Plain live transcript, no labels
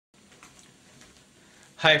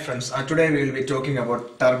Hi friends, today we will be talking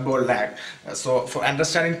about turbo lag. So for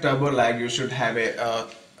understanding turbo lag, you should have a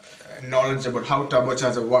knowledge about how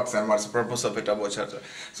turbocharger works and what's the purpose of a turbocharger.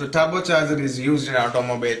 So turbocharger is used in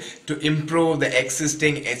automobile to improve the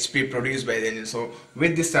existing HP produced by the engine. So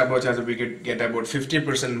with this turbocharger we could get about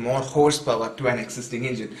 50% more horsepower to an existing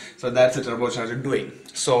engine. So that's a turbocharger doing.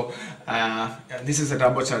 So this is a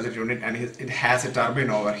turbocharger unit and it has a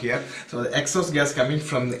turbine over here. So the exhaust gas coming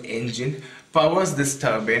from the engine powers this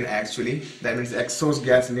turbine actually. That means exhaust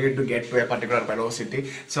gas need to get to a particular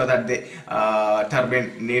velocity so that the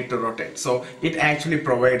turbine need to rotate. So it actually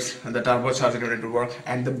provides the turbocharger unit to work,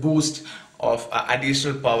 and the boost of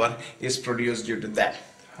additional power is produced due to that.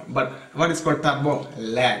 But what is called turbo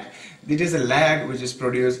lag? It is a lag which is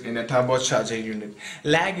produced in a turbocharger unit.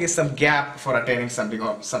 Lag is some gap for attaining something,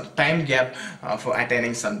 or some time gap for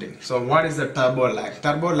attaining something. So what is the turbo lag?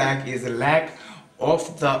 Turbo lag is a lag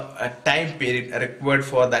of the time period required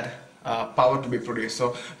for that power to be produced.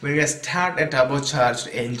 So when we start a turbocharged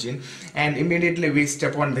engine and immediately we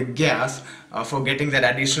step on the gas for getting that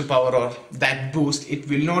additional power or that boost, it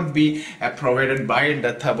will not be provided by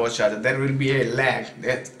the turbocharger. There will be a lag,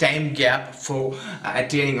 a time gap for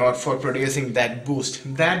attaining or for producing that boost.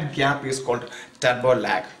 That gap is called turbo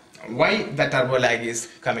lag. Why the turbo lag is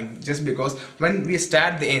coming? Just because when we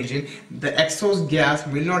start the engine, the exhaust gas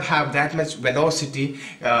will not have that much velocity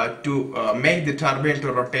to make the turbine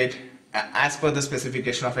to rotate as per the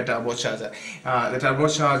specification of a turbocharger. The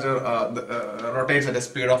turbocharger rotates at a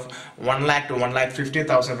speed of 1 lakh to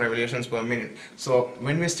 1,50,000 revolutions per minute. So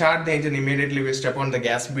when we start the engine, immediately we step on the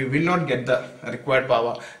gas, we will not get the required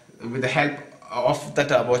power with the help of the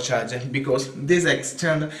turbocharger, because this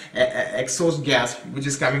external exhaust gas which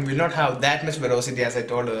is coming will not have that much velocity, as I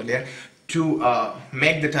told earlier, to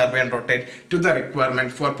make the turbine rotate to the requirement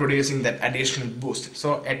for producing that additional boost.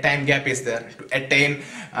 So a time gap is there to attain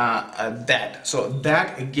that. So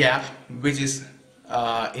that gap which is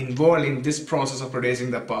involved in this process of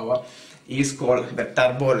producing the power is called the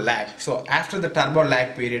turbo lag. So after the turbo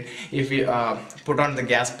lag period, if we put on the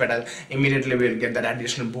gas pedal, immediately we will get that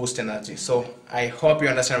additional boost energy. So I hope you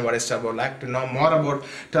understand what is turbo lag. To know more about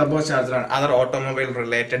turbocharger and other automobile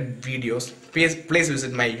related videos, please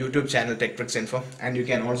visit my YouTube channel TechFreaksInfo, and you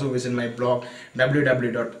can also visit my blog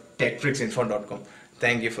www.techfreaksinfo.com.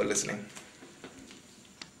 Thank you for listening.